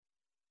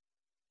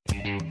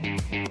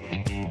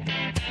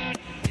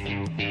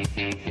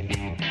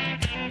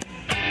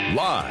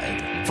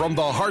Live from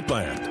the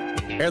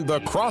heartland and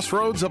the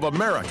crossroads of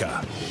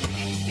America,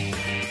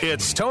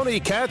 it's Tony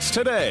Katz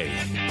Today.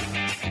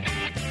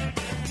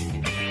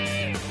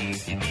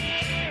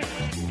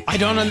 I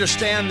don't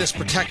understand this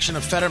protection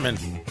of Fetterman.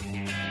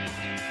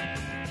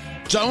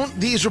 Don't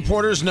these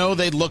reporters know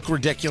they look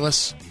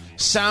ridiculous?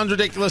 Sound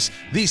ridiculous?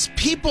 These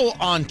people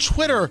on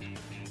Twitter,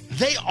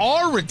 they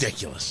are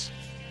ridiculous.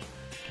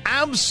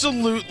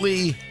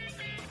 Absolutely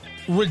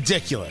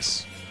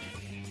ridiculous.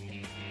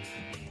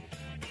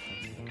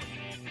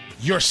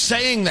 You're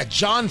saying that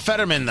John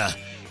Fetterman,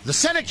 the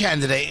Senate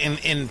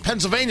candidate in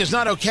Pennsylvania, is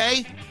not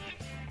okay?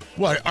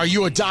 What, are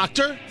you a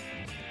doctor?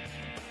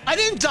 I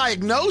didn't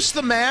diagnose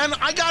the man.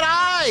 I got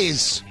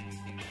eyes.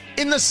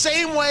 In the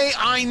same way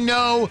I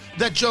know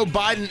that Joe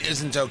Biden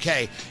isn't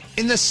okay.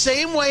 In the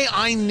same way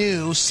I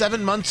knew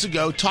 7 months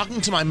ago, talking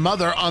to my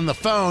mother on the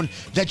phone,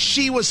 that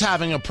she was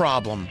having a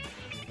problem.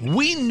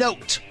 We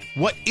note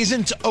what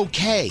isn't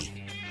okay.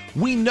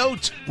 We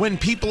note when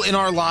people in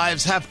our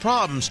lives have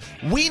problems.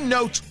 We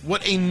note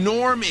what a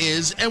norm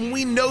is, and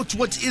we note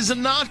what is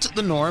not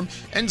the norm.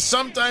 And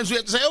sometimes we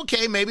have to say,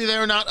 okay, maybe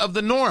they're not of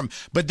the norm.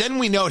 But then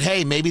we note,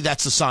 hey, maybe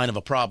that's a sign of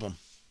a problem.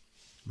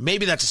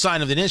 Maybe that's a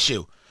sign of an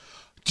issue.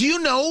 Do you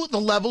know the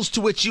levels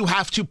to which you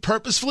have to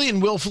purposefully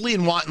and willfully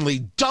and wantonly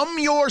dumb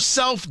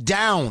yourself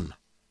down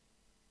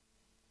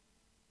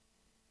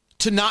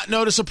to not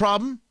notice a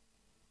problem?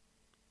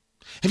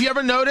 Have you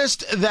ever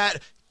noticed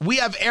that we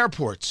have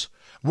airports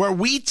where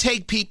we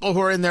take people who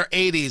are in their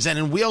 80s and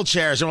in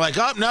wheelchairs and we're like,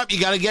 oh, nope, you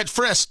got to get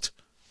frisked.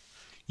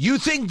 You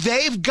think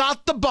they've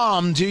got the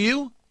bomb, do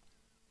you?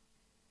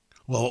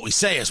 Well, what we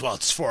say is, well,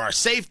 it's for our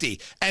safety.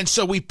 And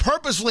so we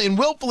purposefully and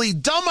willfully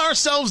dumb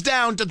ourselves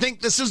down to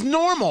think this is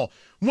normal.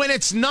 When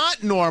it's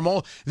not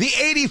normal, the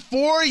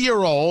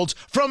 84-year-old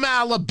from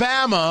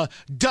Alabama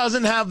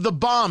doesn't have the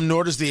bomb,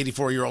 nor does the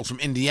 84-year-old from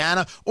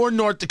Indiana or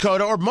North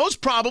Dakota or most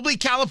probably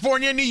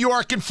California, New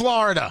York, and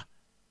Florida.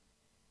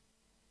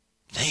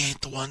 They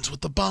ain't the ones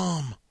with the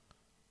bomb.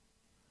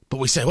 But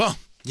we say, well,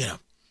 you know,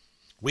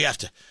 we have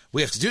to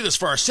do this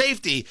for our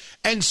safety.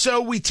 And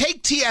so we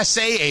take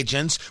TSA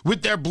agents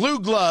with their blue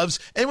gloves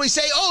and we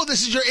say, oh,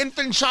 this is your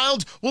infant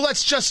child. Well,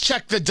 let's just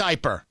check the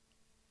diaper.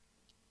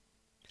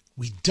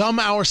 We dumb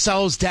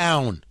ourselves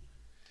down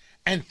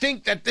and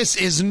think that this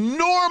is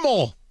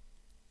normal.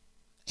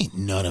 Ain't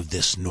none of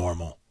this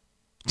normal.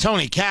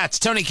 Tony Katz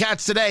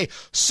Today.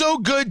 So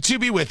good to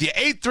be with you.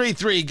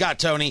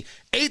 833-GOT-TONY,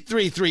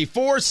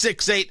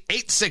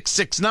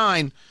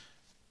 833-468-8669.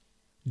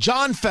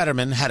 John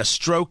Fetterman had a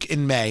stroke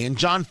in May, and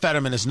John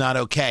Fetterman is not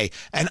okay.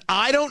 And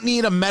I don't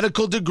need a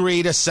medical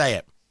degree to say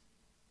it.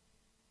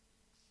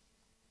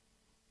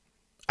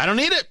 I don't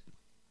need it.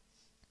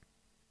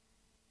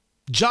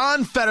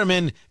 John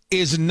Fetterman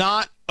is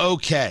not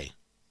okay.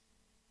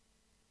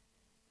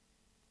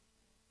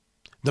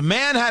 The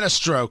man had a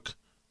stroke.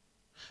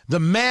 The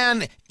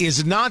man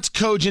is not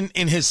cogent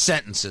in his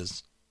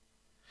sentences.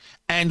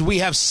 And we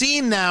have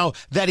seen now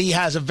that he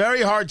has a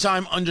very hard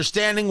time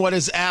understanding what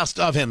is asked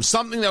of him,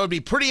 something that would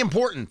be pretty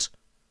important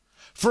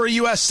for a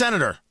U.S.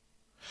 senator.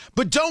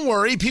 But don't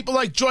worry, people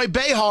like Joy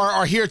Behar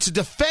are here to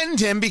defend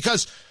him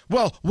because,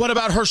 well, what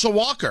about Herschel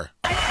Walker?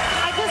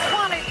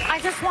 I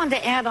just wanted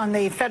to add on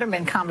the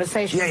Fetterman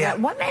conversation. Yeah.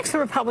 What makes the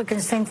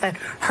Republicans think that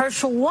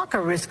Herschel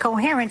Walker is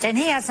coherent and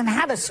he hasn't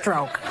had a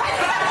stroke?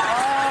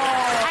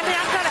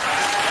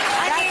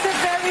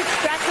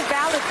 That's a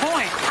valid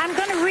point. I'm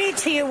going to read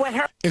to you what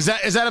her... Is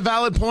that a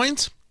valid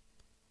point?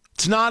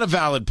 It's not a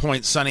valid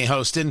point, Sonny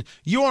Hostin.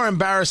 You are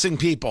embarrassing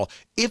people.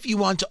 If you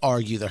want to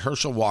argue that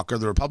Herschel Walker,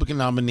 the Republican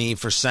nominee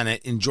for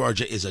Senate in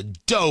Georgia, is a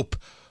dope,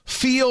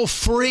 feel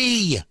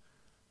free.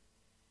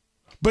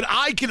 But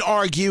I can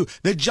argue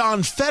that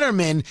John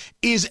Fetterman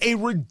is a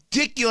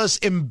ridiculous,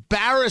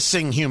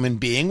 embarrassing human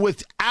being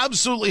with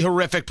absolutely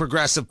horrific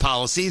progressive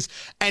policies,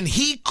 and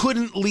he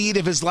couldn't lead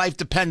if his life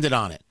depended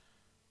on it.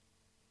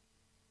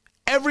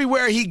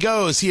 Everywhere he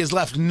goes, he has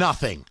left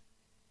nothing.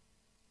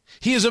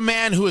 He is a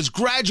man who has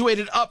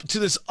graduated up to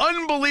this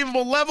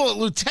unbelievable level at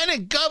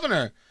lieutenant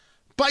governor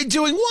by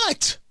doing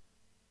what?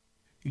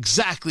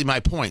 Exactly my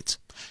point.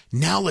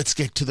 Now let's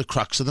get to the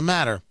crux of the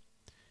matter.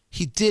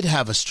 He did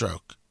have a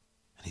stroke,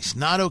 and he's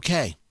not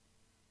okay.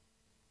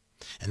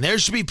 And there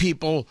should be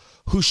people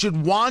who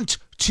should want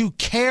to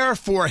care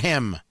for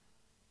him.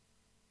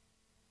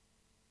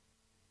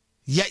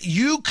 Yet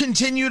you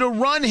continue to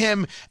run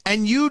him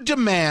and you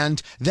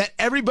demand that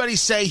everybody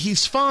say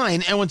he's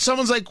fine. And when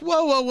someone's like,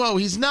 whoa,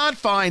 he's not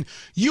fine,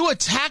 you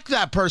attack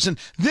that person.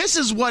 This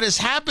is what has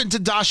happened to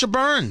Dasha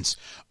Burns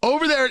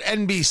over there at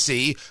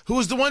NBC, who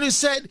was the one who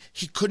said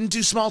he couldn't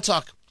do small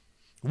talk.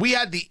 We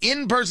had the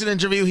in-person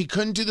interview. He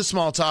couldn't do the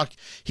small talk.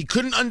 He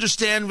couldn't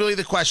understand really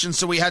the questions,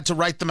 so we had to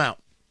write them out.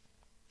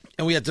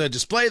 And we had to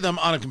display them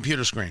on a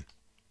computer screen.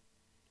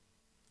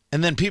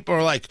 And then people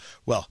are like,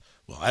 well,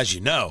 as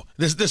you know,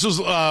 this was,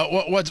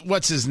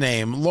 what's his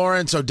name?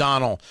 Lawrence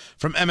O'Donnell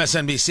from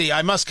MSNBC.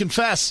 I must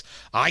confess,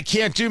 I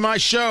can't do my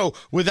show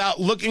without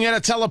looking at a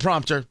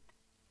teleprompter.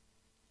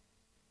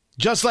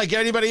 just like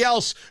anybody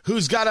else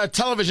who's got a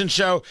television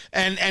show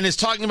and is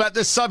talking about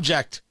this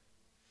subject.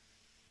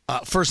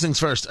 First things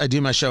first, I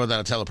do my show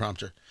without a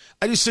teleprompter.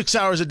 I do 6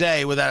 hours a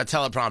day without a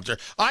teleprompter.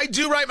 I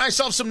do write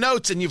myself some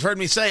notes, and you've heard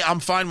me say I'm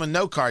fine with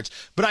note cards,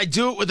 but I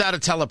do it without a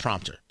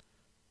teleprompter.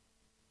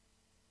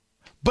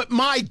 But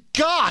my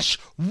gosh,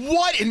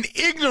 what an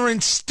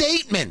ignorant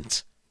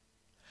statement.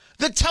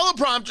 The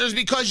teleprompter is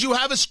because you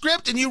have a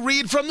script and you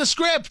read from the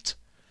script.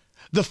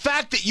 The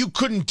fact that you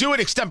couldn't do it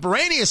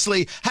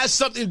extemporaneously has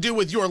something to do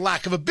with your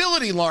lack of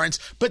ability, Lawrence,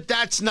 but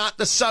that's not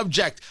the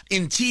subject.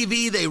 In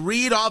TV, they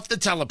read off the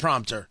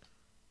teleprompter.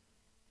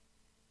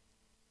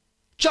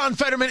 John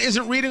Fetterman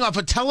isn't reading off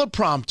a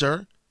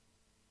teleprompter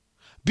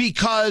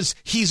because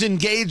he's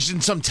engaged in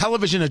some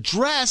television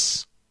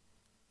address.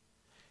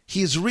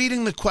 He is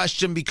reading the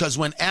question because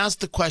when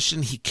asked the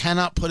question, he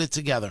cannot put it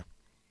together.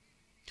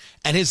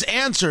 And his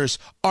answers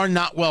are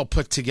not well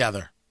put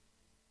together.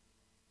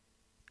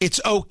 It's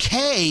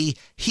okay.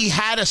 He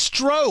had a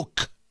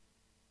stroke.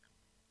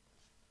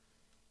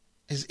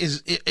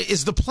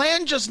 Is the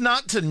plan just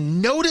not to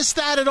notice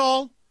that at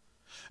all?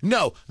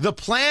 No, the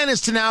plan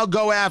is to now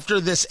go after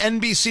this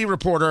NBC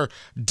reporter,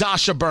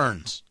 Dasha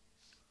Burns.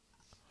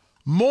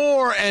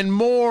 More and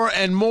more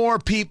and more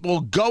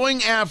people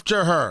going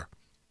after her.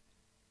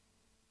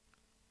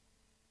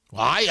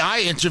 Well,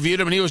 I interviewed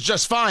him and he was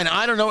just fine.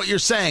 I don't know what you're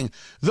saying.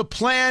 The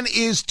plan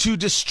is to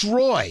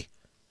destroy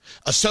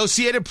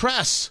Associated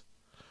Press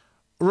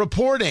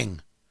reporting.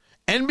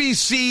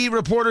 NBC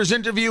reporter's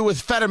interview with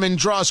Fetterman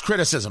draws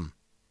criticism.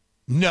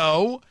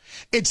 No,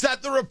 it's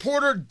that the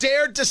reporter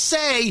dared to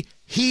say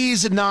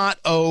he's not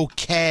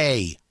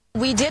okay.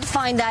 We did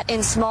find that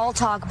in small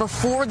talk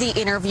before the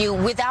interview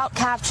without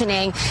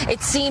captioning,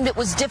 it seemed it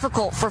was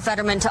difficult for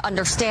Fetterman to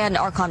understand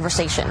our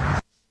conversation.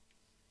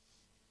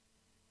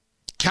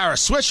 Kara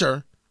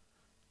Swisher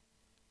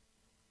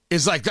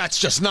is like, that's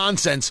just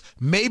nonsense.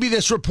 Maybe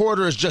this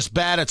reporter is just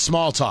bad at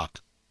small talk.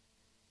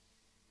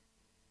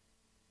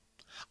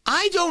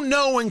 I don't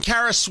know when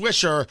Kara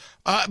Swisher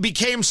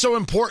became so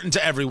important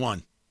to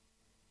everyone.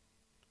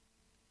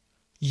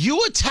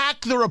 You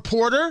attack the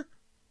reporter.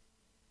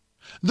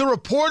 The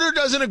reporter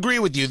doesn't agree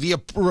with you.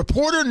 The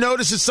reporter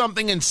notices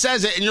something and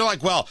says it, and you're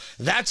like, well,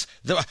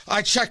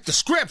 I checked the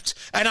script,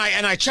 and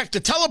I checked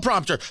the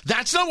teleprompter.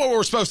 That's not what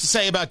we're supposed to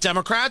say about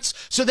Democrats,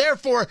 so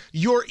therefore,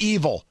 you're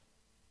evil.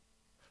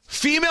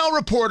 Female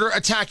reporter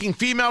attacking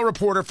female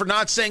reporter for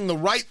not saying the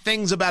right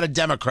things about a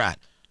Democrat.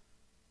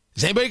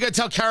 Is anybody going to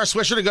tell Kara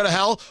Swisher to go to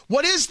hell?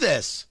 What is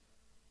this?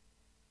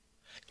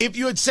 If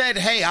you had said,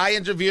 hey, I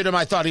interviewed him,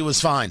 I thought he was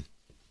fine.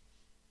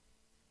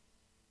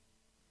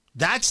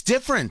 That's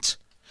different.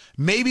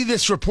 Maybe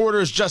this reporter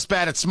is just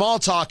bad at small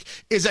talk,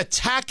 is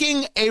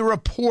attacking a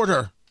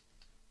reporter.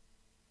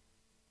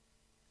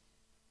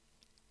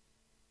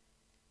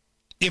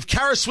 If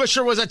Kara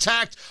Swisher was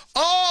attacked,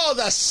 oh,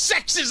 the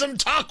sexism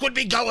talk would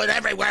be going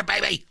everywhere,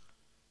 baby.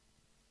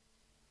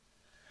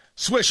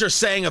 Swisher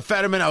saying of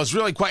Fetterman, I was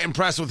really quite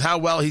impressed with how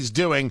well he's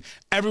doing.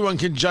 Everyone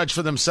can judge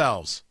for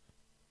themselves.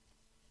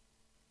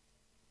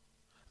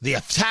 The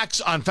attacks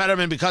on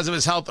Fetterman because of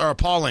his health are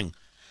appalling.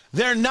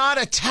 They're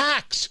not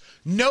attacks.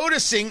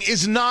 Noticing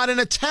is not an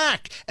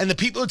attack. And the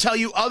people who tell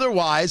you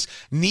otherwise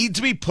need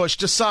to be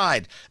pushed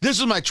aside. This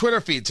was my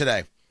Twitter feed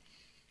today.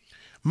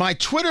 My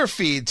Twitter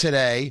feed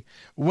today,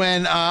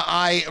 when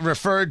I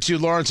referred to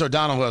Lawrence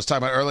O'Donnell, who I was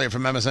talking about earlier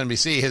from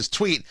MSNBC, his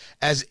tweet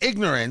as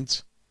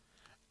ignorant,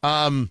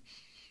 I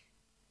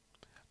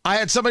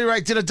had somebody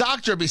write, did a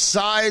doctor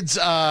besides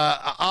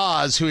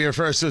Oz, who he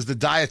refers to as the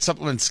diet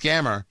supplement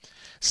scammer,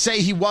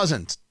 say he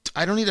wasn't?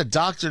 I don't need a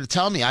doctor to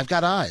tell me. I've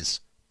got eyes.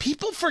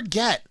 People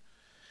forget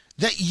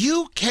that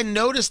you can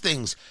notice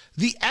things.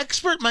 The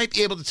expert might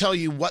be able to tell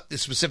you what the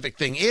specific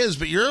thing is,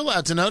 but you're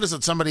allowed to notice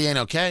that somebody ain't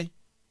okay.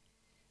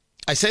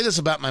 I say this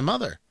about my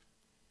mother.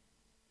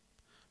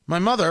 My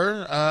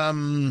mother,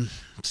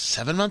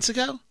 7 months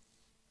ago,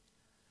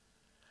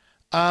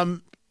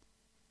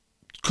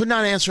 could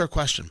not answer a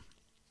question.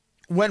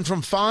 Went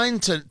from fine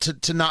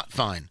to not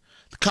fine.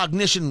 The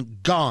cognition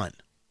gone.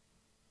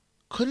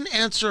 Couldn't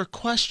answer a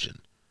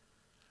question.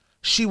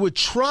 She would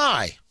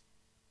try.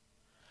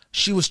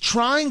 She was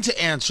trying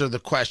to answer the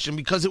question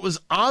because it was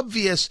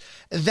obvious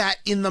that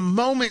in the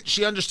moment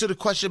she understood a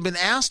question had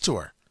been asked to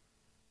her.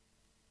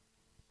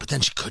 But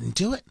then she couldn't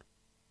do it.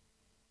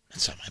 And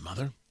so my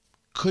mother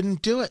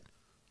couldn't do it.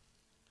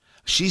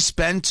 She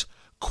spent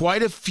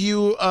quite a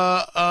few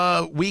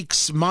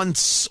weeks,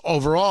 months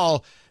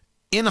overall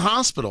in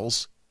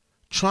hospitals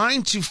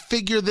trying to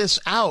figure this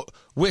out,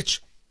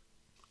 which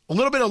a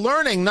little bit of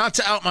learning, not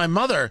to out my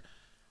mother.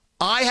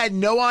 I had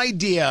no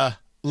idea,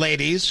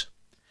 ladies,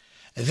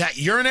 that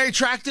urinary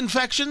tract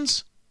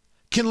infections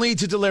can lead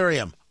to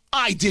delirium.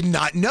 I did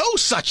not know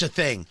such a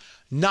thing.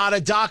 Not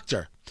a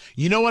doctor.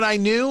 You know what I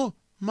knew?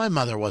 My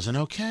mother wasn't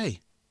okay.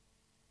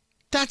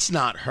 That's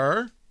not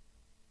her.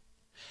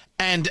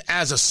 And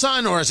as a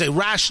son or as a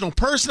rational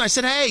person, I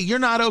said, hey, you're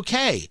not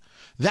okay.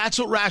 That's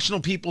what rational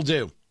people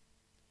do.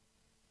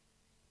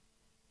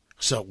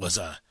 So it was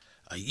a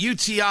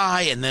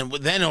UTI, and then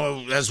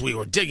as we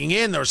were digging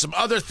in, there were some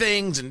other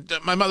things, and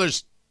my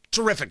mother's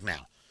terrific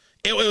now.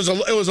 It was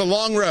a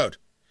long road.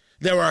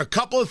 There were a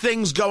couple of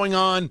things going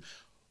on.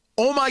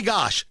 Oh my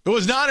gosh, it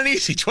was not an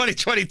easy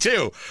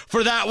 2022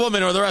 for that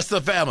woman or the rest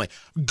of the family.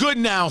 Good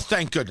now,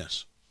 thank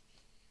goodness.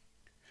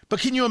 But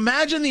can you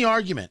imagine the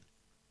argument?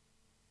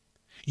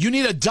 You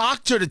need a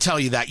doctor to tell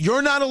you that.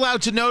 You're not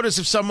allowed to notice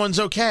if someone's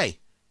okay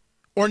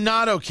or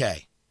not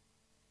okay.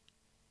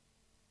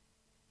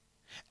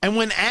 And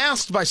when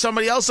asked by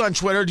somebody else on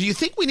Twitter, do you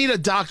think we need a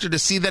doctor to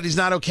see that he's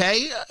not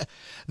okay?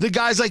 The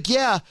guy's like,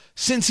 yeah,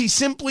 since he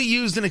simply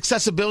used an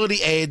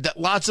accessibility aid that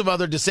lots of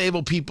other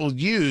disabled people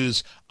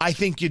use, I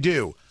think you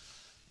do.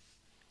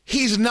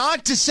 He's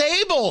not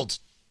disabled.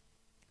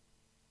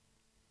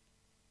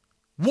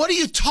 What are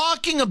you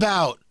talking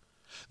about?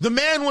 The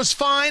man was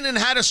fine and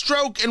had a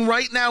stroke, and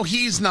right now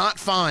he's not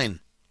fine.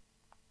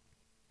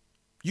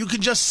 You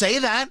can just say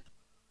that.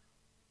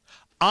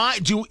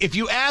 If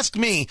you ask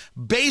me,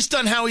 based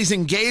on how he's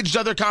engaged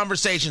other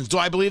conversations, do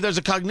I believe there's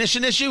a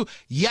cognition issue?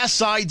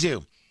 Yes, I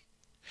do.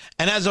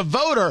 And as a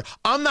voter,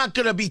 I'm not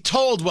going to be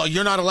told, well,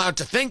 you're not allowed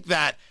to think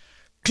that.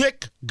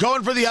 Click,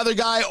 going for the other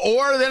guy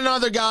or then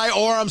another guy,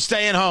 or I'm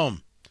staying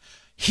home.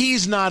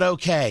 He's not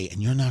okay,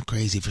 and you're not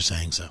crazy for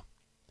saying so.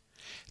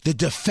 The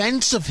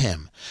defense of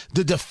him,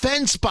 the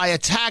defense by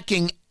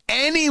attacking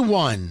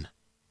anyone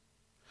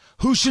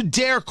who should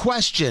dare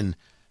question,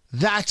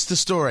 that's the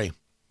story.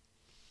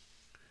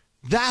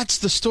 That's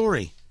the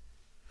story.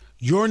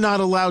 You're not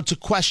allowed to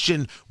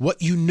question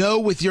what you know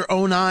with your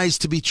own eyes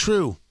to be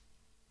true.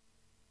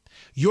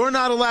 You're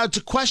not allowed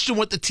to question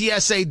what the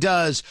TSA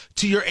does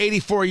to your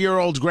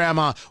 84-year-old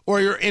grandma or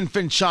your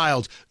infant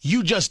child.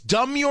 You just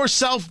dumb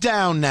yourself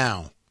down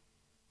now.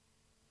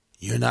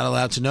 You're not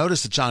allowed to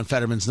notice that John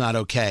Fetterman's not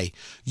okay.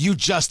 You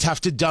just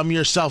have to dumb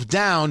yourself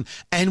down,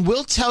 and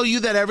we'll tell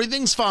you that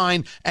everything's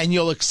fine, and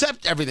you'll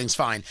accept everything's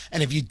fine.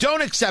 And if you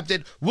don't accept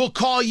it, we'll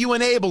call you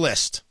an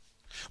ableist.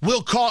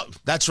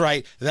 That's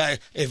right.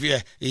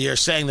 If you're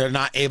saying they're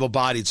not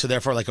able-bodied, so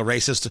therefore like a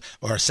racist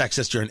or a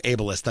sexist, you're an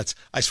ableist.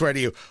 I swear to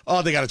you,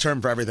 they got a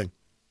term for everything.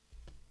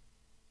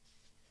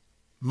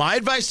 My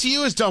advice to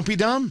you is don't be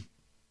dumb.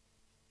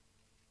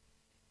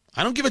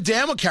 I don't give a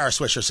damn what Kara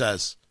Swisher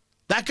says.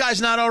 That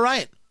guy's not all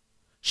right.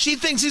 She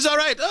thinks he's all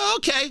right. Oh,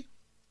 okay.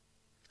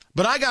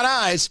 But I got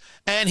eyes,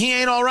 and he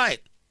ain't all right.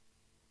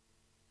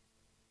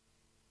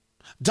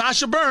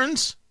 Dasha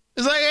Burns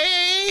is like,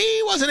 hey,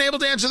 he wasn't able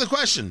to answer the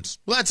questions.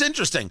 Well, that's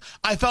interesting.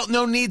 I felt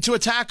no need to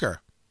attack her.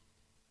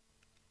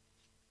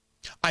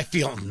 I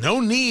feel no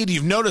need.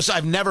 You've noticed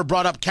I've never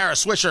brought up Kara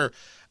Swisher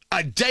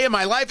a day in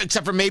my life,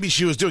 except for maybe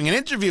she was doing an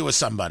interview with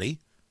somebody.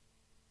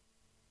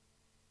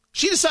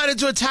 She decided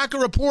to attack a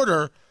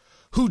reporter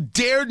who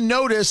dared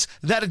notice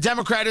that a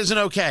Democrat isn't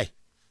okay.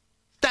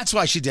 That's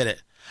why she did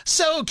it.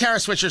 So Kara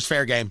Swisher's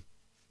fair game.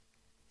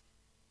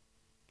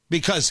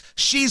 Because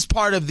she's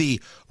part of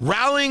the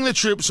rallying the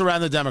troops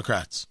around the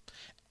Democrats.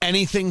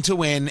 Anything to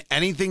win,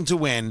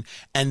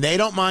 and they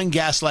don't mind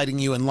gaslighting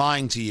you and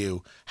lying to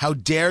you. How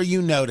dare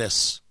you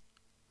notice?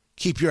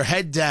 Keep your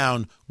head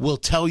down. We'll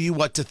tell you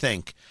what to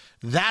think.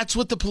 That's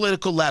what the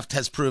political left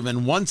has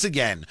proven once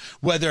again,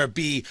 whether it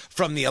be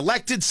from the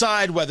elected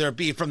side, whether it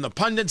be from the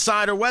pundit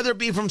side, or whether it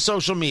be from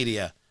social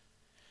media.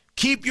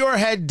 Keep your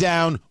head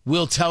down.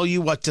 We'll tell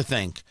you what to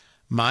think.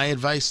 My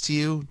advice to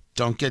you,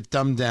 don't get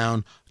dumbed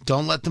down.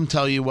 Don't let them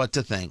tell you what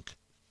to think.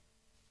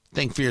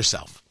 Think for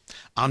yourself.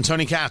 I'm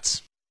Tony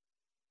Katz.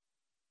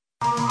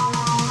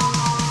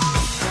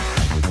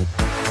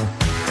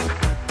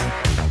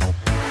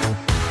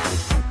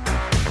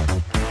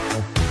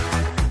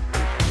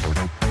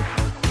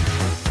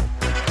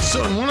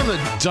 So in one of the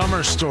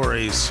dumber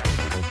stories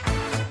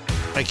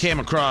I came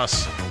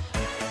across,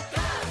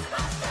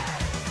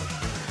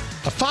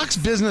 a Fox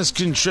Business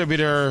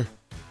contributor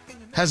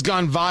has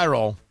gone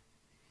viral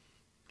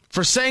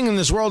for saying in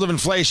this world of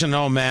inflation,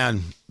 oh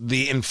man,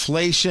 the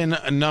inflation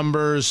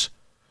numbers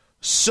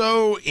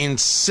so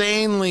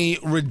insanely,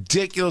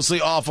 ridiculously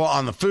awful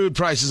on the food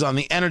prices, on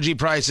the energy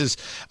prices,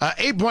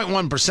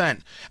 8.1%.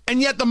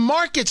 And yet the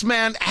markets,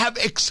 man, have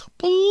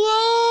exploded.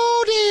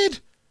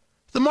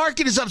 The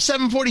market is up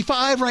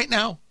 745 right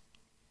now.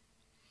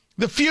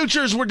 The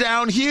futures were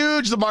down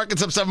huge. The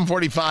market's up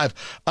 745.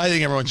 I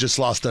think everyone's just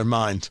lost their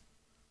mind.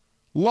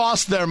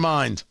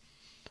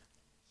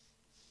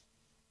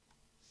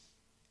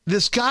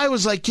 This guy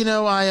was like,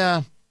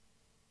 I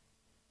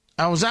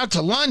was out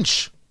to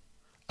lunch.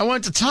 I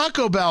went to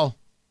Taco Bell.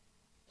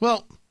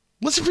 Well,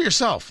 listen for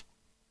yourself.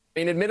 I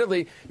mean,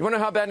 admittedly, you want to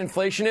know how bad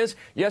inflation is?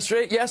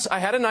 Yesterday, yes, I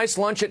had a nice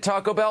lunch at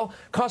Taco Bell.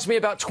 Cost me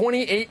about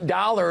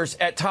 $28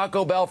 at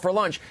Taco Bell for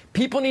lunch.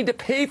 People need to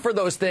pay for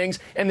those things,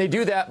 and they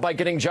do that by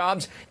getting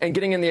jobs and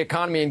getting in the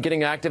economy and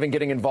getting active and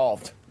getting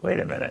involved. Wait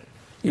a minute.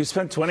 You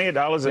spent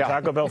 $28 at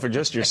Taco Bell for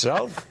just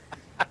yourself?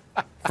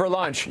 For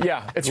lunch,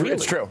 yeah.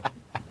 It's true.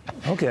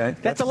 Okay.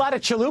 That's a lot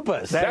of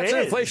chalupas. That's an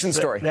inflation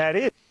story. That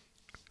is.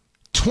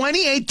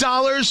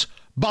 $28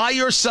 by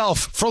yourself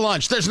for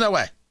lunch. There's no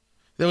way.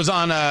 It was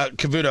on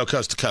Cavuto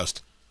Coast to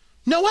Coast.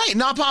 No way.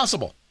 Not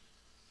possible.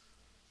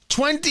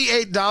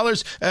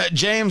 $28.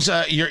 James,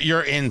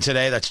 you're in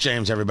today. That's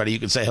James, everybody. You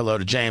can say hello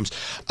to James.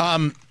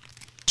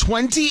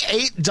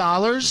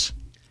 $28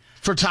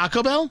 for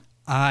Taco Bell?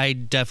 I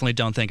definitely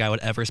don't think I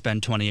would ever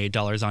spend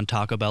 $28 on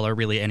Taco Bell or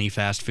really any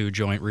fast food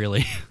joint,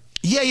 really.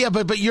 Yeah,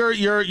 but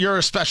you're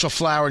a special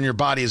flower and your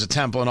body is a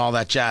temple and all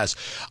that jazz.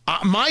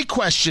 My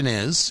question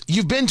is,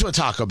 you've been to a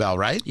Taco Bell,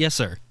 right? Yes,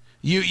 sir.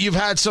 You've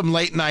had some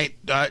late night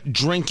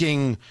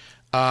drinking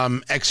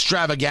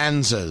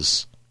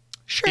extravaganzas.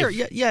 Sure.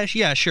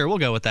 Yeah, sure. We'll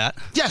go with that.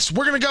 Yes,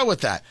 we're going to go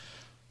with that.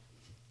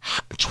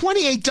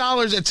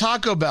 $28 at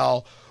Taco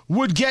Bell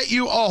would get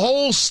you a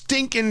whole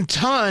stinking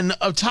ton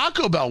of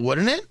Taco Bell,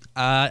 wouldn't it?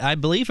 I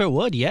believe it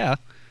would, yeah.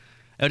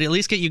 It would at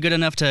least get you good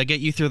enough to get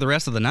you through the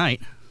rest of the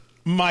night.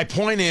 My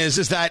point is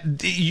that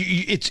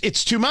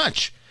it's too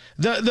much.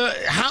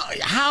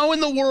 How in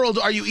the world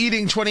are you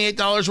eating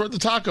 $28 worth of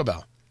Taco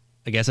Bell?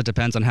 I guess it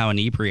depends on how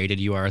inebriated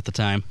you are at the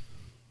time.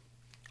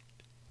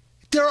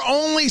 There are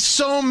only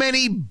so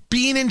many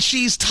bean and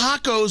cheese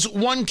tacos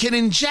one can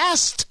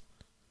ingest.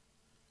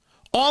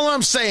 All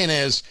I'm saying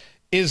is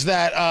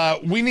that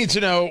we need to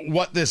know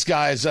what this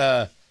guy's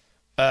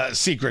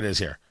secret is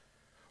here.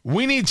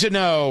 We need to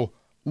know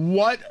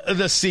what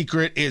the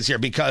secret is here,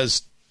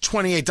 because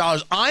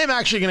 $28. I am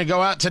actually going to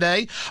go out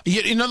today.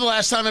 You know the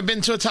last time I've been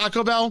to a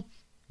Taco Bell?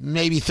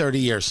 Maybe 30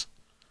 years.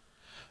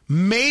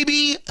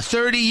 Maybe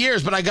 30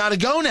 years, but I got to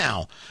go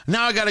now.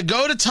 Now I got to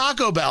go to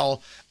Taco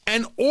Bell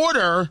and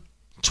order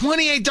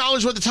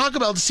 $28 worth of Taco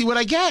Bell to see what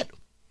I get.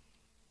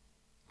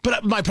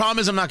 But my problem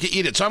is I'm not going to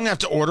eat it, so I'm going to have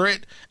to order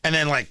it and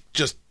then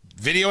just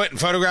video it and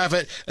photograph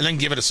it and then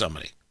give it to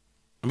somebody.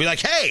 And be like,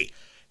 hey,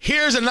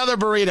 here's another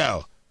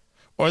burrito.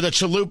 Or the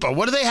chalupa.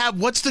 What do they have?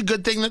 What's the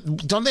good thing?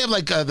 Don't they have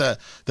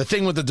the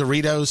thing with the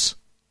Doritos?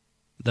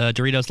 The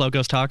Doritos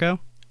Locos Taco?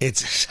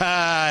 It's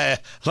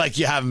like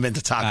you haven't been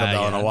to Taco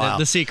Bell in a while.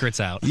 The secret's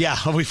out. Yeah,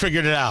 we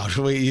figured it out.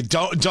 We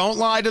don't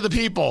lie to the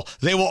people.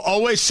 They will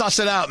always suss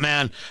it out,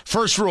 man.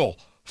 First rule.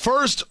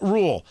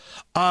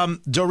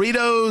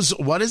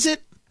 Doritos, what is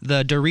it?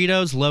 The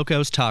Doritos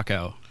Locos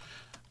Taco.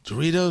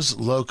 Doritos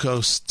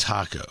Locos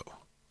Taco.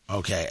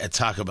 Okay, at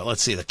Taco Bell.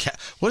 Let's see.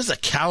 What is the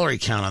calorie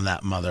count on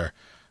that mother?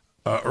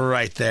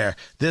 Right there.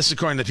 This,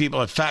 according to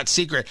people at Fat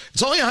Secret,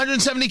 it's only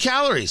 170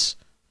 calories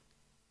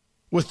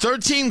with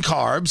 13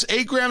 carbs,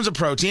 8 grams of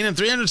protein, and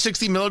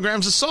 360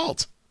 milligrams of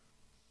salt.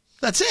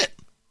 That's it.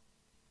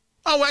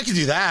 Oh, I could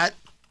do that.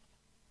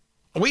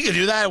 We could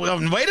do that.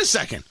 Well, wait a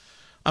second.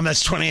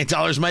 That's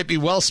 $28 might be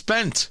well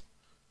spent.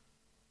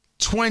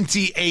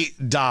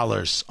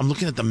 $28. I'm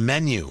looking at the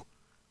menu.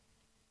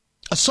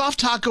 A soft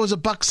taco is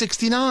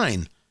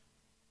 $1.69.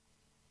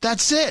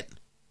 That's it.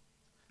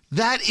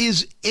 That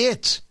is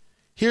it.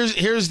 Here's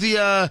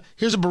a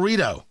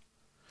burrito.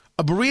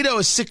 A burrito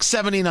is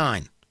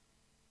 $6.79.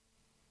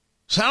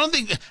 So I don't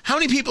think, how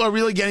many people are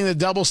really getting the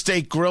double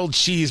steak grilled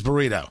cheese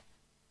burrito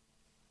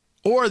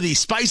or the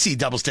spicy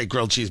double steak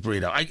grilled cheese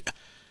burrito?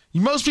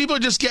 Most people are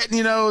just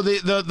getting,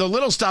 the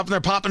little stuff and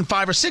they're popping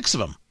 5 or 6 of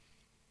them.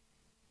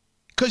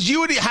 Because you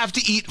would have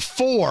to eat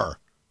 4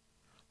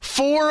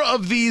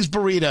 of these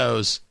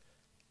burritos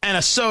and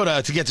a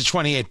soda to get to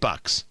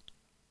 $28.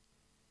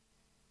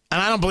 And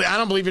I don't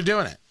believe you're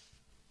doing it.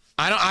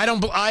 I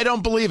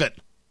don't believe it.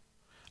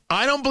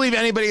 I don't believe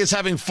anybody is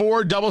having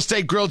 4 double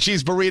steak grilled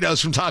cheese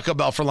burritos from Taco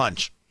Bell for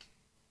lunch.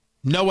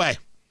 No way.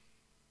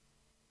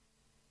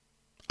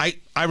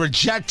 I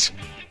reject.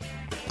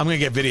 I'm going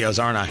to get videos,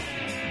 aren't I?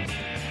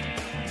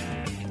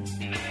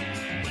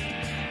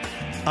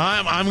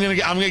 I'm going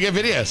to get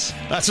videos.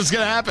 That's what's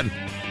going to happen.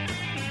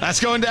 That's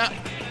going down.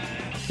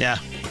 Yeah.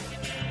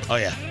 Oh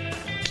yeah.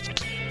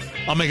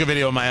 I'll make a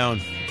video of my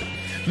own.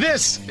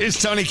 This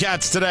is Tony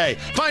Katz Today.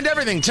 Find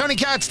everything,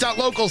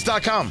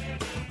 TonyKatz.locals.com.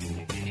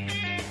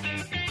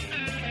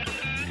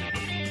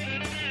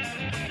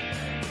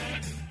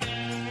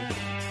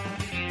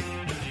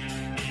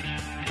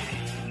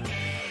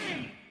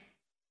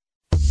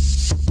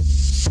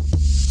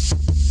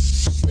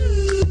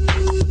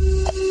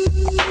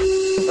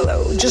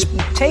 Just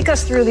take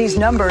us through these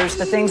numbers,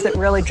 the things that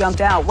really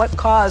jumped out. What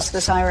caused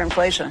this higher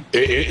inflation?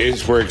 It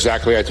is where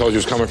exactly I told you it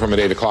was coming from at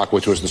 8 o'clock,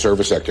 which was the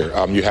service sector.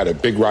 You had a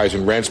big rise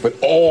in rents, but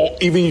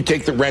even you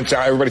take the rents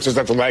out, everybody says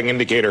that's a lagging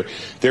indicator.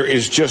 There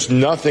is just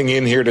nothing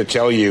in here to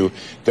tell you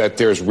that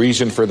there's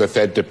reason for the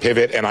Fed to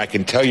pivot. And I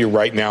can tell you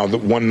right now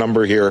that one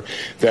number here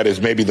that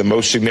is maybe the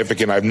most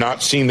significant. I've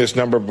not seen this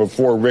number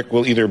before. Rick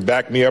will either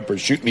back me up or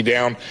shoot me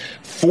down.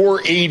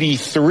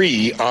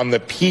 483 on the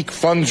peak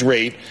funds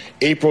rate,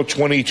 April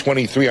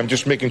 2023. I'm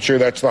just making sure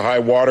that's the high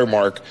water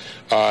mark.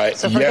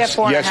 Yes,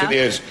 it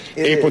is.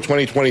 April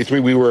 2023,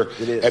 we were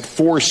at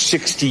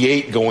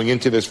 468 going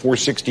into this,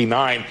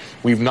 469.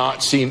 We've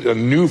not seen a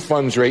new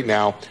funds rate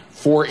now,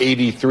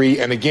 483.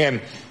 And again,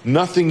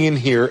 nothing in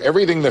here.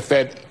 Everything the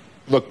Fed,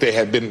 look, they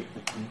have been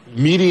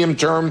medium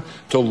term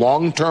to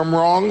long term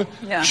wrong.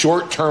 Yeah.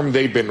 Short term,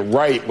 they've been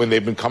right when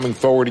they've been coming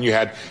forward. And you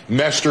had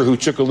Mester, who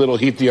took a little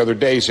heat the other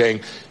day,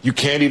 saying you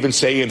can't even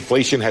say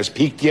inflation has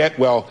peaked yet.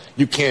 Well,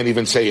 you can't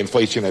even say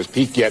inflation has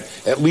peaked yet,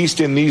 at least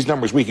in these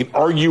numbers. We can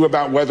argue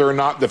about whether or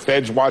not the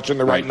Fed's watching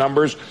the right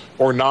numbers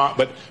or not,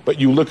 but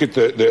you look at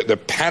the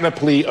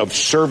panoply of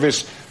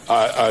service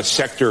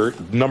sector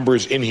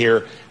numbers in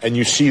here, and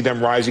you see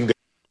them rising.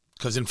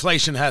 Because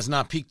inflation has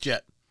not peaked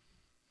yet.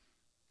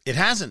 It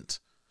hasn't.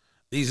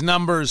 These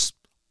numbers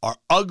are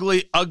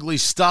ugly, ugly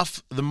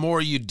stuff the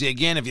more you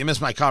dig in. If you missed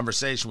my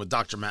conversation with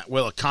Dr. Matt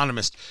Will,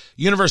 economist,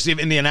 University of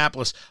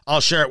Indianapolis, I'll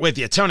share it with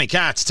you. Tony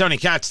Katz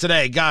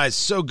today. Guys,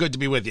 so good to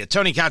be with you.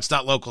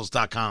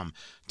 TonyKatz.locals.com.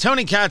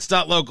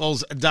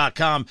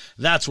 TonyKatz.locals.com.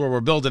 That's where we're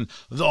building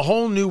the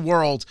whole new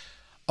world.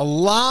 A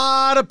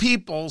lot of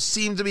people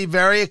seem to be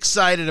very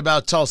excited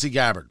about Tulsi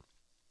Gabbard.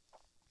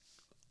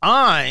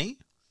 I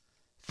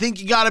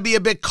think you got to be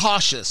a bit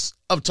cautious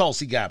of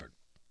Tulsi Gabbard.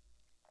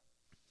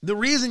 The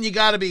reason you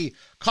got to be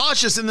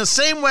cautious, in the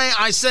same way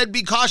I said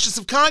be cautious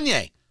of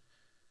Kanye.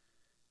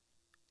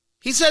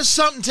 He says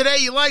something today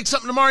you like,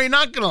 something tomorrow you're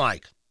not going to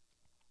like.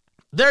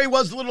 There he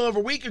was a little over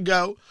a week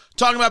ago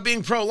talking about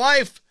being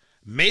pro-life,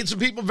 made some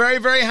people very,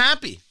 very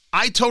happy.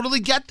 I totally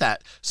get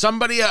that.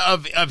 Somebody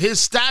of his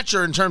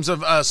stature in terms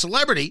of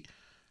celebrity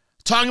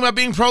talking about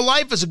being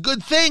pro-life is a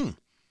good thing.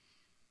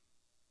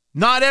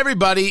 Not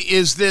everybody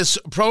is this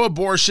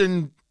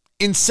pro-abortion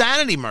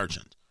insanity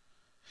merchant.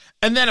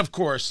 And then, of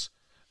course,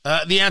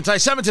 the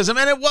anti-Semitism,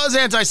 and it was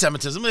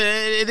anti-Semitism.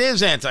 It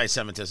is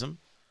anti-Semitism.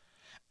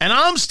 And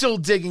I'm still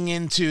digging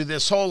into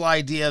this whole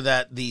idea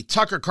that the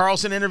Tucker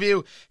Carlson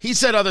interview, he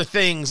said other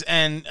things,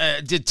 and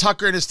did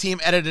Tucker and his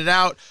team edit it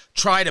out,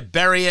 try to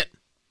bury it?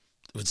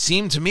 It would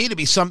seem to me to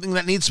be something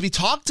that needs to be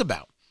talked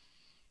about.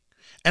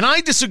 And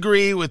I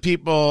disagree with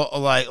people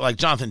like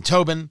Jonathan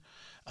Tobin,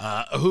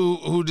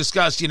 who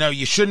discussed,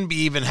 you shouldn't be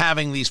even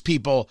having these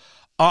people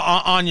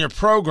on your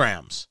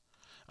programs.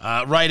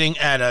 Writing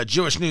at a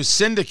Jewish News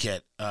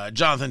Syndicate,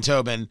 Jonathan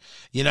Tobin,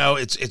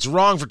 it's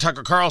wrong for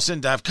Tucker Carlson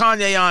to have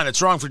Kanye on.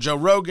 It's wrong for Joe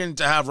Rogan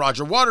to have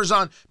Roger Waters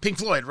on. Pink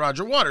Floyd,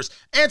 Roger Waters,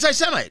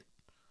 anti-Semite.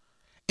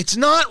 It's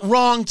not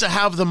wrong to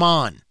have them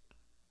on.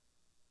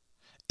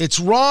 It's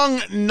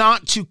wrong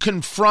not to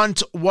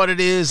confront what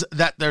it is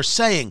that they're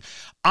saying.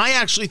 I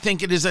actually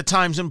think it is at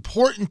times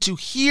important to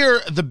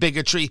hear the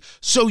bigotry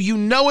so you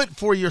know it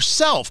for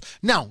yourself.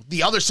 Now,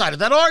 the other side of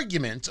that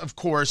argument, of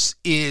course,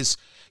 is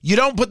you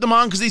don't put them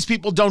on because these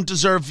people don't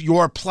deserve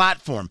your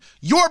platform.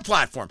 Your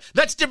platform.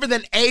 That's different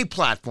than a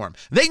platform.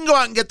 They can go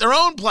out and get their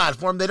own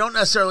platform. They don't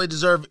necessarily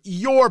deserve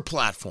your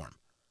platform.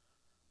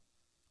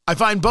 I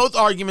find both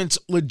arguments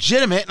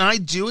legitimate, and I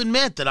do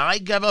admit that I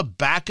give a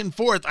back and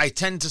forth. I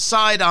tend to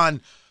side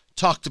on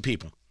talk to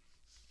people,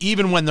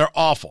 even when they're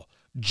awful.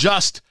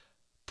 Just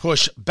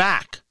push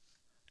back.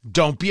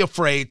 Don't be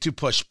afraid to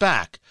push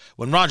back.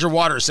 When Roger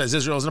Waters says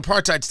Israel is an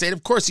apartheid state,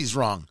 of course he's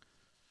wrong.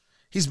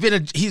 He's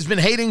been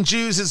hating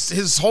Jews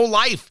his whole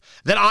life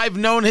that I've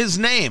known his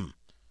name.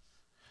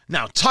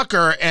 Now,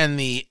 Tucker and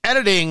the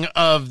editing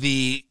of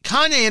the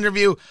Kanye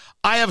interview,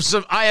 I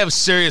have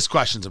serious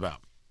questions about.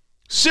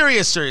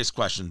 Serious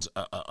questions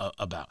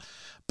about.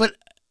 But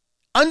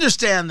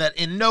understand that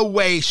in no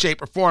way, shape,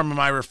 or form am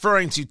I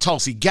referring to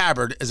Tulsi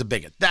Gabbard as a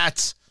bigot.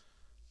 That's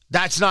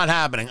not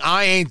happening.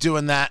 I ain't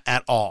doing that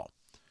at all.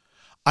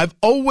 I've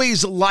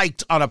always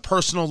liked, on a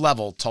personal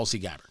level, Tulsi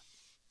Gabbard.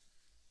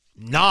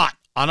 Not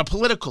on a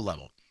political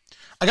level.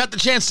 I got the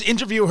chance to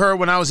interview her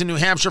when I was in New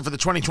Hampshire for the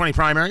 2020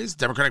 primaries,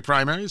 Democratic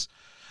primaries.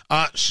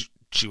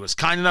 She was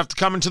kind enough to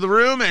come into the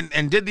room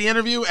and did the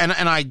interview, and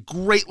I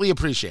greatly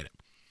appreciate it.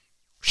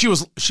 She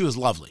was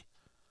lovely.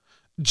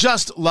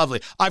 Just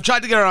lovely. I've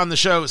tried to get her on the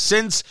show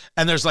since,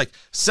 and there's like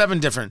 7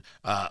 different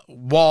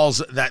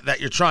walls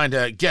that you're trying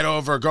to get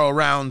over, go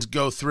around,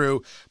 go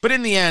through. But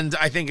in the end,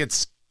 I think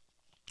it's,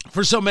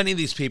 for so many of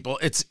these people,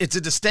 it's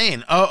a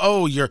disdain.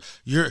 Oh, your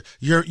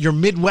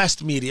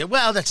Midwest media.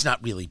 Well, that's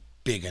not really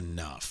big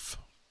enough.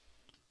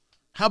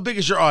 How big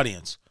is your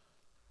audience?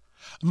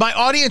 My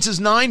audience is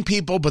 9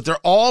 people, but they're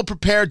all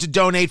prepared to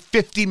donate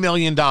 $50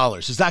 million.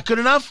 Is that good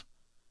enough?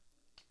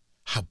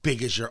 How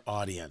big is your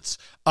audience?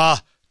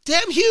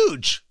 Damn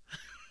huge.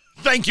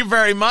 Thank you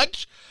very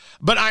much.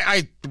 But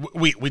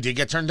we did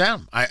get turned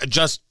down.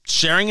 Just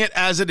sharing it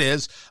as it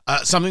is,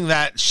 something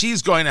that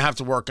she's going to have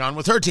to work on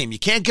with her team. You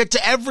can't get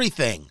to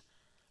everything.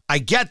 I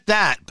get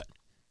that, but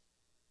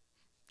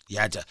you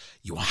had to.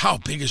 How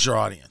big is your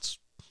audience?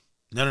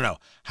 No.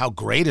 How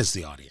great is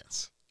the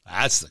audience?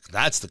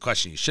 That's the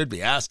question you should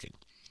be asking.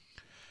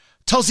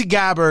 Tulsi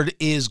Gabbard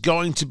is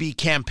going to be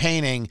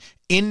campaigning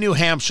in New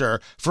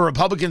Hampshire for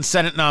Republican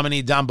Senate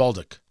nominee Don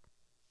Bolduc.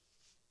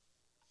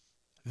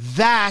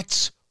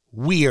 That's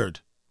weird.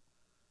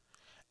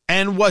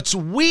 And what's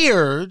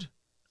weird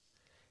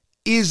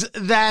is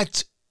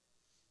that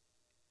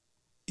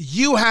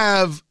you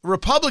have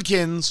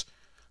Republicans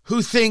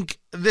who think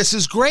this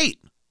is great.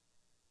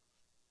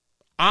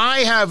 I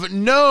have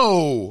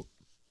no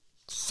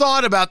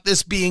thought about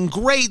this being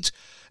great.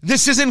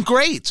 This isn't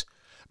great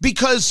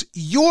because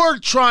you're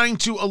trying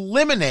to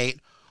eliminate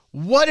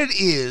what it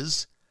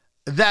is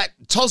that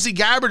Tulsi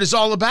Gabbard is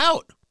all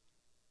about.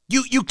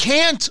 You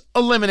can't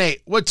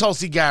eliminate what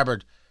Tulsi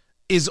Gabbard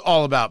is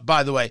all about.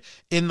 By the way,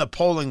 in the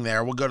polling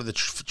there, we'll go to the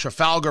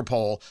Trafalgar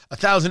poll,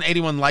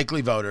 1,081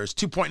 likely voters,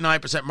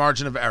 2.9%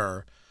 margin of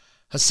error.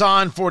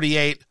 Hassan,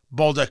 48,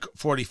 Bolduc,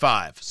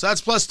 45. So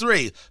that's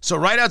 +3. So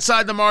right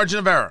outside the margin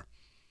of error.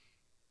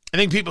 I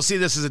think people see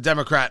this as a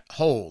Democrat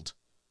hold.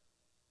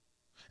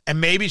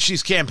 And maybe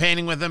she's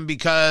campaigning with him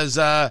because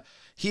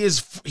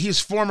he's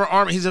former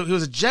Army. He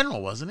was a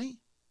general, wasn't he?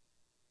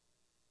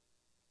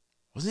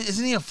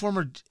 Isn't he a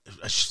former,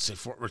 I should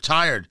say,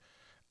 retired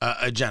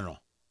a general?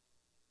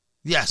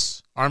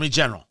 Yes, Army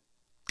general.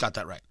 Got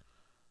that right.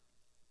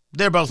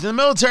 They're both in the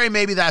military.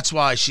 Maybe that's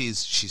why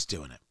she's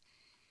doing it.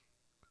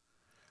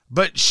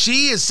 But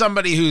she is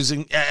somebody who's,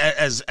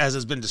 as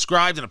has been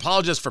described, an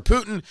apologist for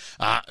Putin,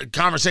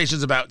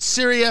 conversations about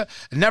Syria,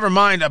 never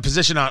mind a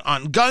position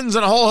on guns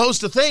and a whole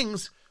host of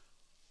things.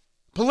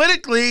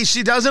 Politically,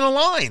 she doesn't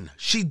align.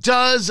 She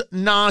does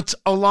not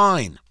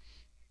align.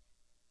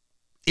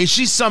 Is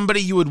she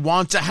somebody you would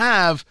want to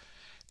have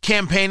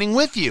campaigning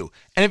with you?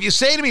 And if you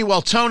say to me,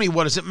 well, Tony,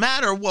 what does it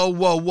matter? Whoa,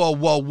 whoa, whoa,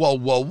 whoa, whoa,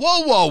 whoa,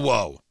 whoa, whoa,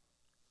 whoa.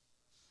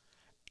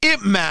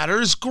 It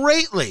matters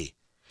greatly.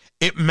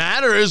 It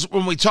matters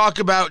when we talk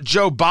about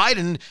Joe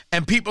Biden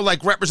and people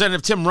like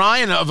Representative Tim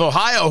Ryan of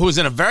Ohio, who's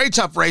in a very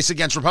tough race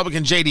against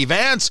Republican J.D.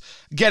 Vance,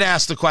 get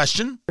asked the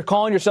question. You're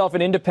calling yourself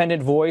an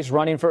independent voice,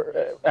 running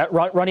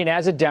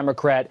as a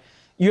Democrat.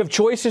 You have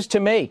choices to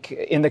make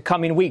in the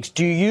coming weeks.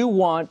 Do you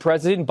want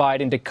President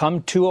Biden to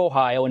come to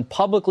Ohio and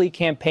publicly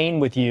campaign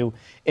with you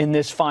in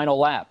this final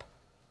lap?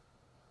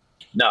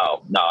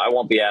 No, I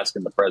won't be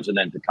asking the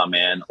president to come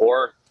in,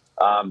 or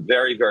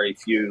very, very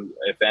few,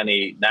 if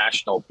any,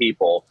 national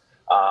people,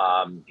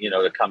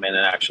 to come in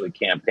and actually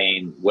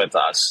campaign with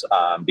us,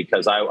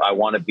 because I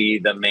want to be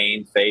the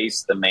main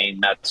face, the main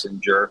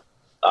messenger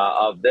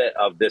of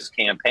this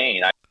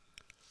campaign.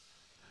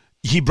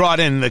 He brought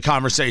in the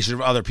conversation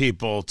of other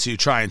people to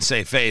try and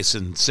save face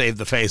and save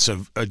the face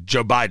of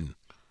Joe Biden.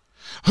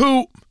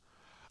 Who,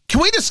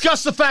 can we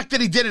discuss the fact that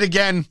he did it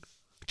again?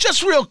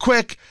 Just real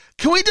quick,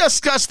 can we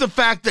discuss the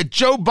fact that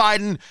Joe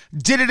Biden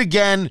did it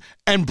again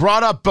and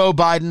brought up Beau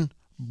Biden,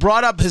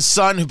 brought up his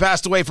son who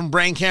passed away from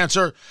brain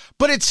cancer,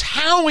 but it's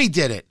how he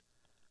did it.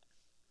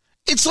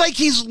 It's like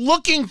he's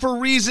looking for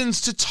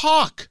reasons to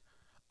talk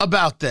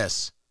about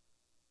this.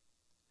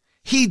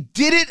 He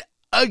did it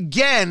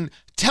again,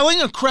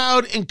 telling a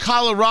crowd in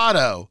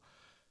Colorado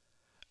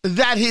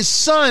that his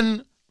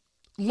son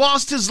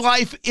lost his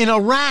life in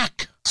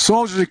Iraq.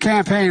 Soldiers of the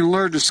campaign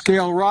learned to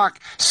scale rock,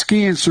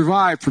 ski, and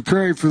survive,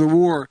 preparing for the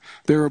war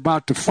they were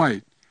about to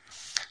fight.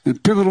 The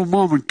pivotal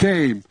moment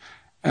came,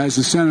 as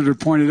the senator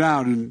pointed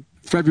out, in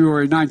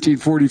February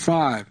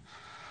 1945.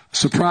 A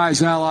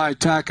surprise Allied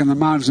attack on the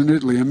mountains in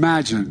Italy.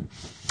 Imagine,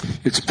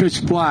 it's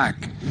pitch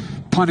black,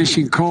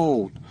 punishing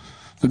cold.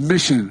 The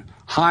mission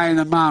high in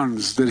the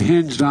mountains that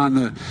hinged on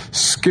the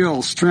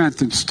skill,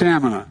 strength, and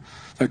stamina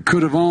that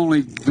could have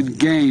only been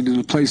gained in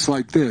a place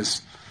like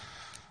this.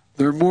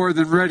 They're more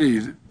than ready.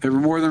 They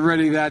were more than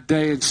ready that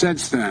day and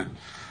since then.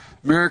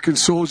 American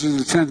soldiers of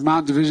the 10th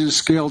Mountain Division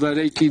scaled that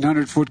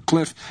 1,800-foot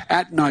cliff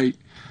at night,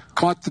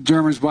 caught the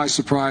Germans by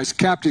surprise,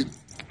 captured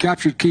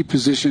key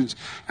positions,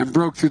 and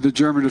broke through the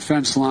German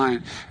defense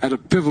line at a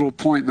pivotal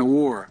point in the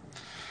war.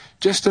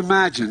 Just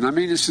imagine, I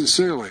mean it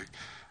sincerely,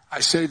 I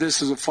say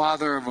this as a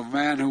father of a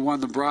man who won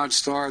the Bronze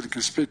Star, the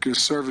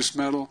Conspicuous Service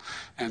Medal,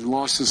 and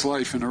lost his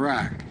life in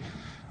Iraq.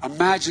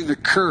 Imagine the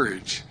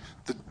courage,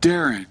 the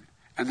daring,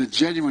 and the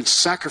genuine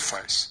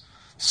sacrifice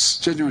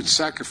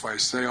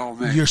they all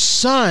made. Your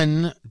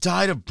son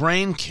died of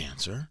brain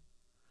cancer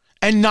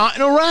and not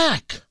in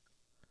Iraq.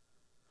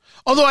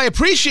 Although I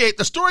appreciate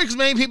the story because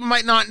many people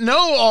might not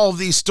know all of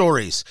these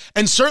stories.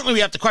 And certainly we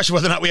have to question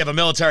whether or not we have a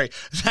military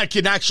that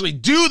can actually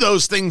do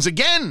those things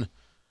again.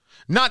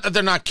 Not that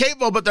they're not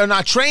capable, but they're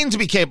not trained to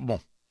be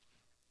capable.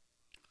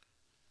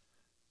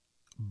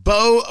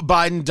 Beau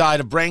Biden died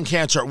of brain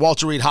cancer at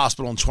Walter Reed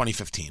Hospital in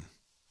 2015.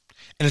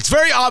 And it's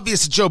very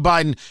obvious that Joe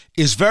Biden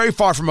is very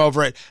far from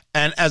over it.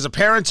 And as a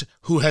parent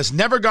who has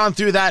never gone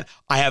through that,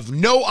 I have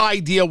no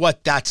idea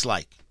what that's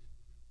like.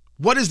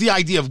 What is the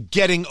idea of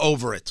getting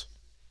over it?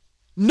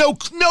 No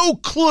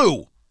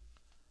clue.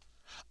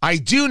 I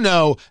do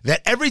know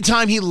that every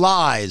time he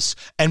lies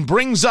and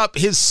brings up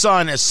his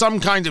son as some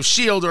kind of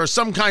shield or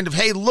some kind of,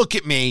 hey, look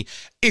at me,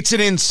 it's an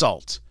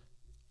insult.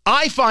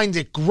 I find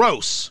it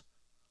gross.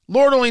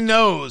 Lord only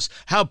knows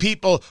how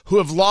people who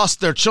have lost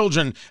their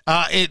children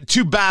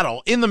to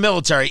battle in the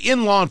military,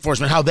 in law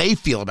enforcement, how they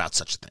feel about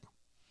such a thing.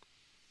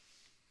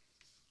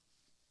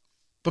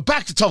 But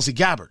back to Tulsi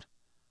Gabbard.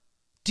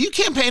 Do you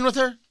campaign with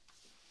her?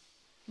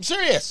 I'm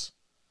serious.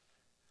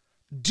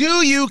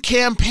 Do you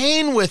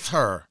campaign with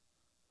her?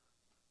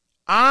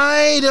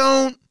 I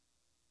don't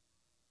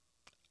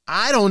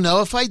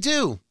know if I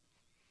do.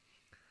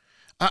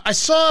 I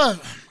saw,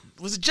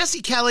 was it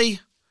Jesse Kelly?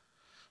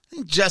 I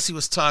think Jesse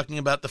was talking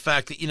about the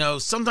fact that,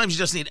 sometimes you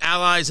just need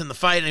allies in the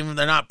fight, and even if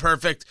they're not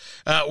perfect,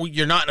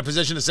 you're not in a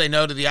position to say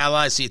no to the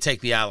ally, so you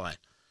take the ally.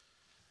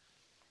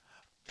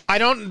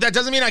 That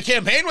doesn't mean I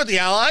campaign with the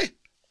ally.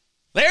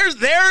 There's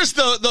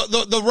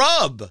the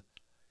rub.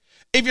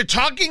 If you're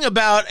talking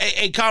about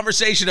a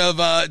conversation of,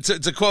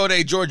 to quote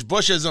a George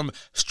Bushism,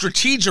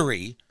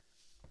 strategery,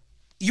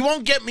 you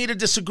won't get me to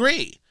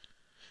disagree.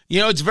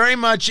 It's very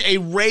much a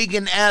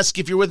Reagan-esque,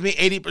 if you're with me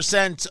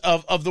 80%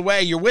 of the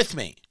way, you're with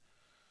me.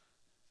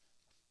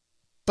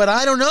 But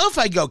I don't know if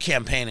I'd go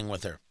campaigning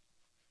with her.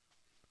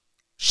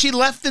 She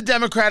left the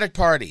Democratic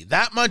Party.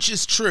 That much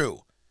is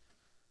true.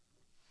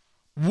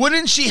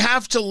 Wouldn't she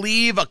have to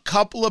leave a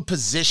couple of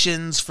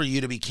positions for you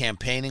to be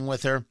campaigning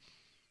with her?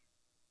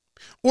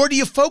 Or do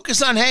you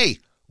focus on, hey,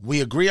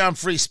 we agree on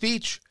free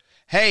speech?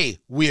 Hey,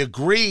 we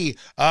agree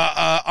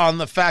on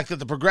the fact that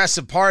the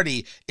Progressive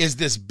Party is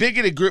this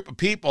bigoted group of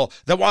people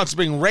that wants to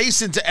bring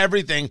race into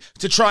everything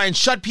to try and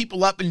shut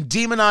people up and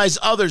demonize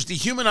others,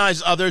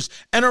 dehumanize others,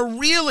 and are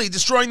really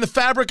destroying the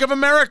fabric of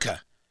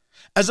America,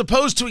 as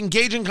opposed to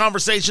engaging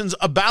conversations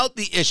about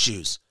the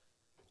issues,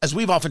 as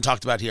we've often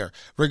talked about here,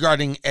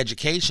 regarding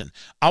education.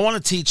 I want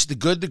to teach the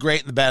good, the great,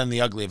 and the bad, and the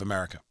ugly of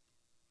America.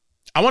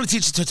 I want to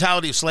teach the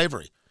totality of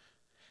slavery.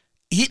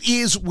 It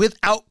is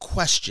without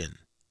question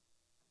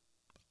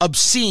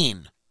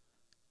obscene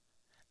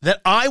that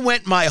I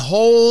went my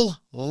whole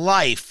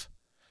life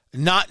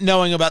not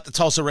knowing about the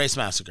Tulsa Race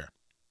Massacre.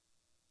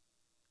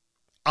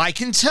 I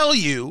can tell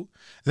you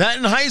that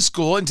in high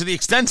school, and to the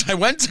extent I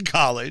went to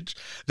college,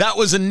 that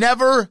was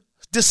never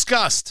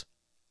discussed.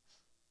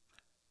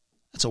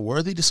 That's a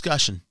worthy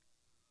discussion.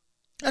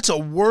 That's a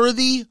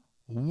worthy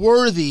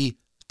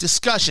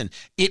discussion.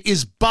 It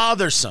is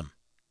bothersome.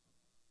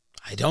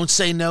 I don't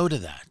say no to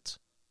that.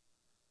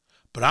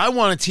 But I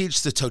want to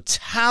teach the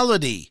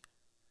totality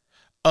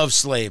of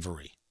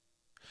slavery.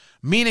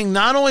 Meaning,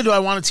 not only do I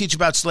want to teach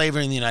about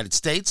slavery in the United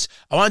States,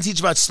 I want to teach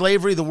about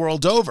slavery the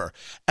world over.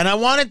 And I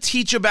want to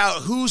teach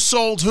about who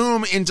sold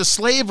whom into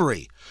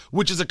slavery,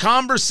 which is a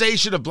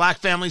conversation of black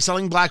families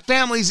selling black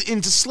families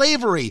into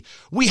slavery.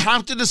 We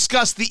have to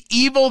discuss the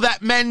evil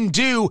that men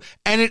do,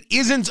 and it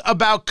isn't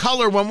about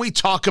color when we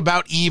talk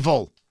about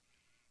evil.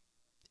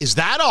 Is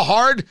that a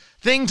hard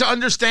thing to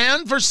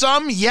understand for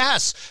some?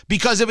 Yes,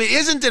 because if it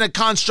isn't in a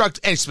construct,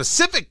 a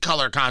specific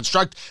color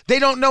construct, they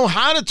don't know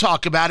how to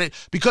talk about it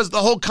because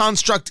the whole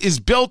construct is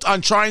built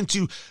on trying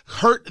to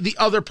hurt the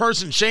other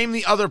person, shame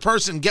the other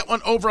person, get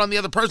one over on the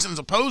other person, as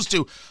opposed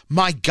to,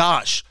 my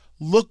gosh,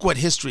 look what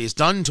history has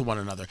done to one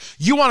another.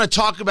 You want to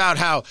talk about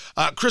how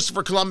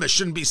Christopher Columbus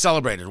shouldn't be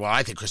celebrated. Well,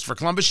 I think Christopher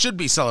Columbus should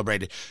be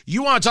celebrated.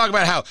 You want to talk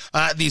about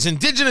how these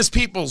indigenous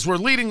peoples were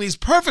leading these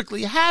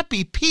perfectly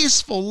happy,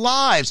 peaceful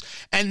lives.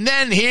 And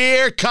then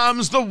here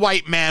comes the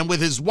white man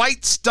with his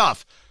white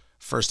stuff.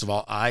 First of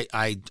all,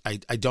 I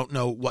don't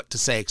know what to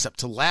say except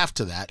to laugh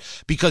to that.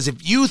 Because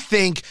if you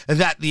think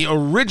that the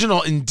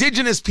original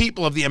indigenous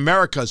people of the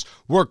Americas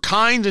were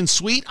kind and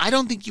sweet, I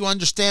don't think you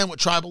understand what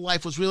tribal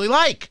life was really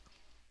like.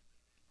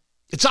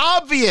 It's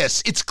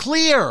obvious. It's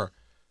clear.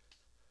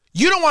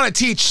 You don't want to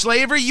teach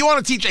slavery. You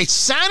want to teach a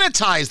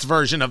sanitized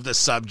version of the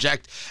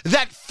subject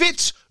that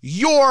fits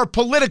your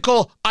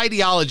political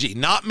ideology,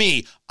 not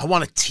me. I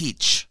want to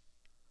teach.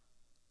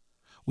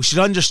 We should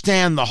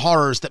understand the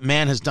horrors that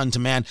man has done to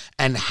man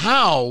and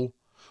how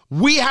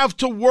we have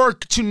to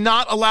work to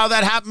not allow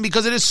that happen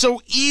because it is so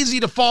easy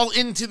to fall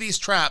into these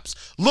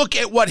traps. Look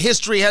at what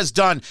history has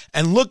done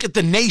and look at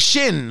the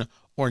nation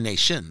or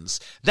nations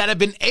that have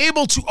been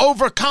able to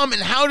overcome,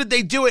 and how did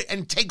they do it?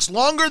 And it takes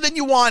longer than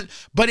you want,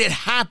 but it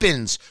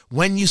happens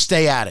when you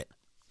stay at it,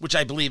 which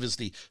I believe is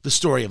the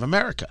story of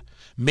America.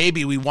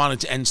 Maybe we wanted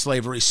to end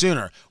slavery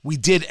sooner. We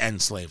did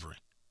end slavery.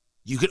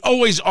 You could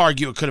always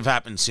argue it could have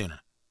happened sooner.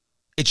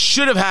 It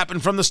should have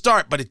happened from the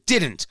start, but it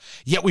didn't.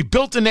 Yet we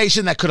built a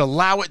nation that could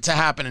allow it to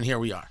happen, and here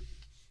we are.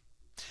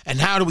 And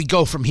how do we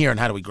go from here, and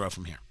how do we grow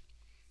from here?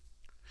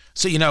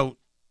 So,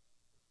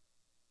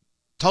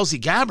 Tulsi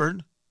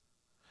Gabbard,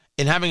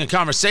 in having a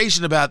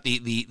conversation about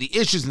the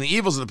issues and the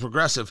evils of the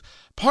Progressive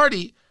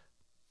Party,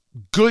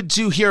 good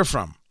to hear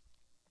from.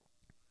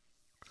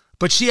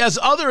 But she has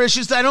other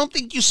issues that I don't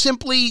think you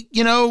simply,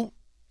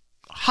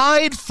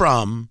 hide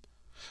from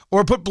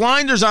or put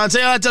blinders on and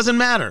say, it doesn't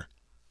matter.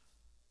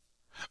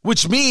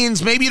 Which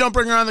means maybe you don't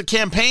bring her on the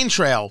campaign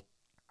trail,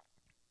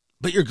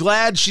 but you're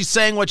glad she's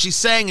saying what she's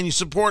saying and you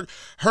support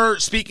her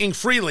speaking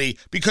freely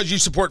because you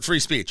support free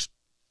speech.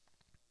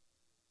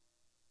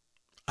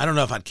 I don't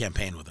know if I'd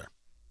campaign with her.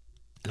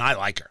 And I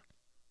like her.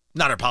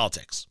 Not her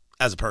politics,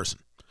 as a person.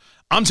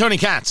 I'm Tony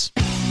Katz.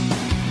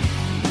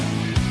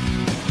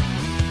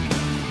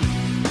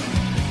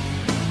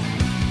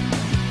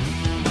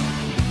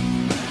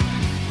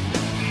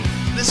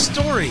 This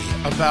story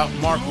about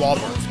Mark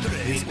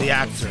Wahlberg, the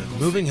actor,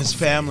 moving his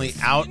family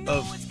out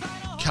of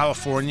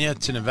California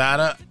to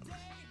Nevada,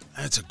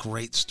 that's a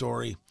great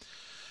story.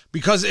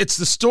 Because it's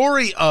the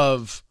story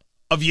of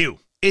you.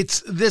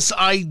 It's this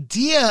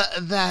idea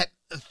that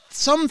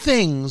some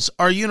things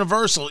are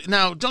universal.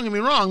 Now, don't get me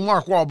wrong,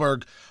 Mark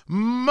Wahlberg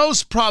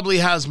most probably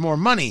has more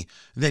money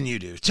than you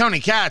do. Tony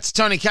Katz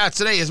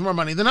today has more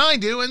money than I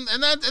do, and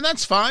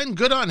that's fine.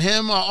 Good on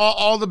him.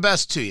 All the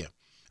best to you.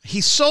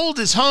 He sold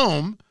his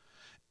home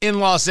in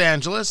Los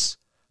Angeles.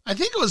 I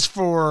think it was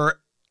for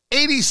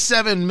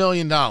 $87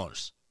 million.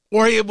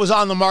 Or it was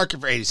on the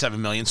market for $87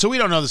 million. So we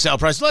don't know the sale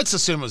price. Let's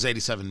assume it was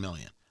 $87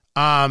 million.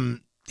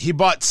 He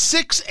bought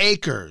 6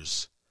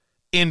 acres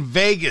in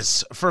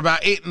Vegas for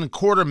about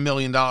 $8.25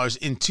 million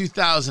in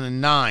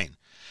 2009.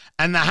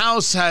 And the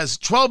house has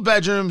 12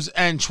 bedrooms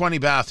and 20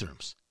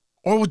 bathrooms.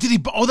 Or did he?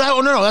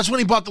 No, that's when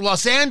he bought the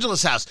Los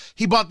Angeles house.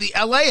 He bought the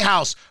LA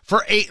house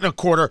for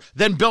 $8.25,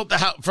 then built the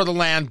house for the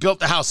land, built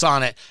the house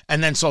on it,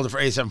 and then sold it for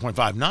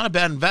 $87.5. Not a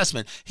bad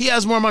investment. He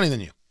has more money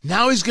than you.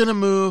 Now he's going to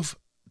move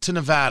to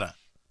Nevada,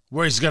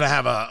 where he's going to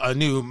have a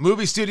new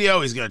movie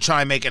studio. He's going to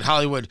try and make it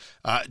Hollywood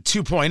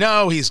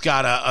 2.0. He's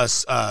got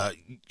a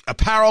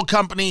apparel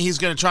company he's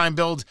going to try and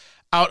build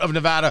out of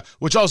Nevada,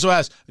 which also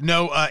has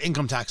no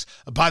income tax,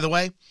 by the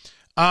way.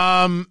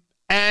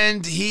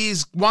 And he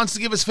wants to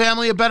give his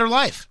family a better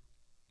life.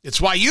 It's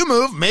why you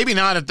move, maybe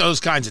not at those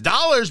kinds of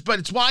dollars, but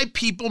it's why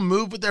people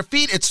move with their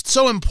feet. It's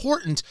so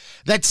important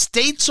that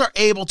states are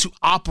able to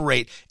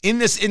operate in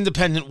this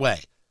independent way.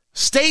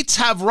 States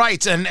have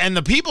rights, and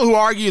the people who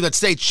argue that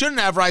states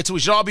shouldn't have rights, we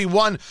should all be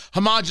one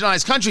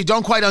homogenized country,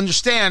 don't quite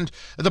understand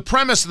the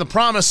premise and the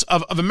promise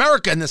of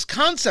America and this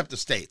concept of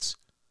states.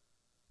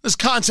 This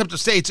concept of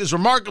states is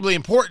remarkably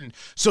important.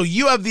 So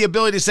you have the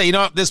ability to say, you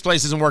know what, this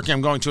place isn't working,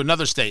 I'm going to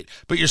another state,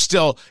 but you're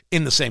still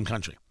in the same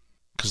country.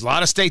 Because a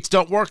lot of states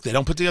don't work. They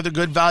don't put together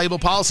good, valuable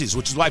policies,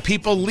 which is why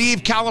people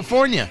leave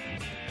California.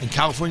 And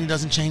California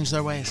doesn't change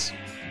their ways.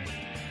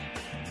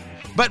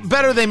 But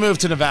better they move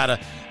to Nevada,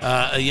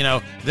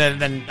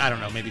 than, I don't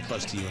know, maybe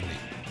close to you and me.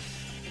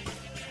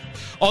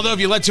 Although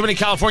if you let too many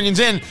Californians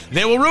in,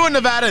 they will ruin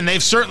Nevada, and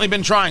they've certainly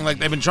been trying, like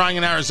they've been trying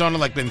in Arizona,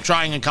 like they've been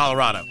trying in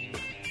Colorado.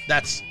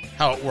 That's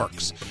how it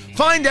works.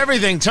 Find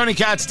everything,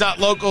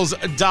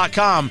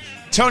 TonyKatz.locals.com,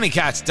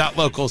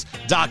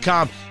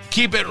 TonyKatz.locals.com.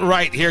 Keep it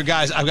right here,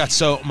 guys. I've got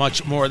so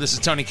much more. This is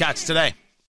Tony Katz Today.